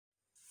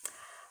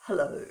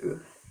Hello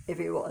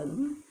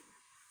everyone,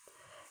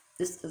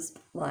 this is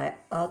my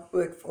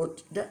artwork for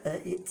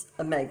today. It's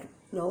a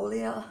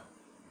magnolia,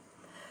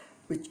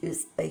 which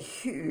is a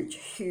huge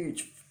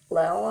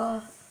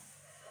flower,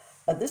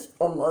 and this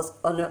one was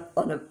on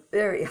a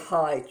very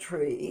high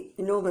tree,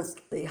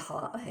 enormously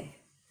high,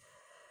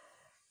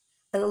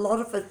 and a lot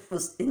of it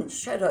was in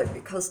shadow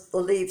because the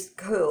leaves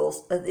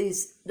curls and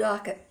these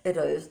darker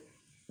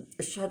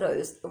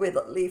shadows where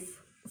the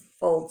leaf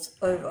folds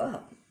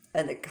over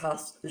and it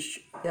casts a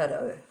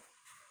shadow.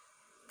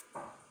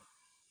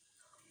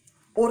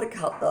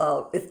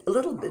 Watercolour with a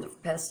little bit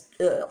of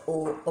pastel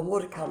or a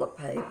watercolour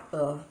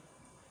paper,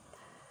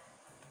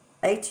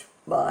 8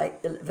 by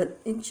 11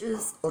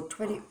 inches or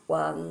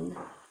 21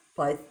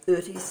 by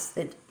 30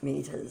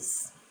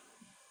 centimetres.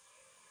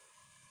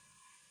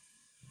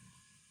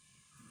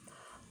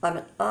 I'm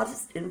an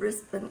artist in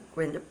Brisbane,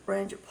 Gwenda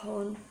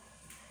Branjapon.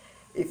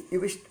 If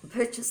you wish to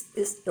purchase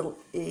this, it'll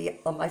be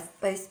on my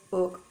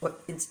Facebook or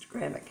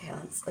Instagram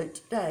account. So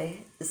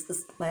today, this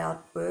is my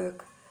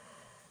artwork,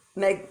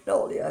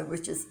 Magnolia,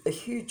 which is a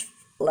huge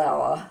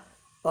flower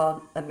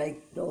on a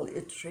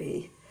magnolia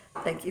tree.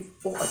 Thank you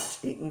for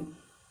watching.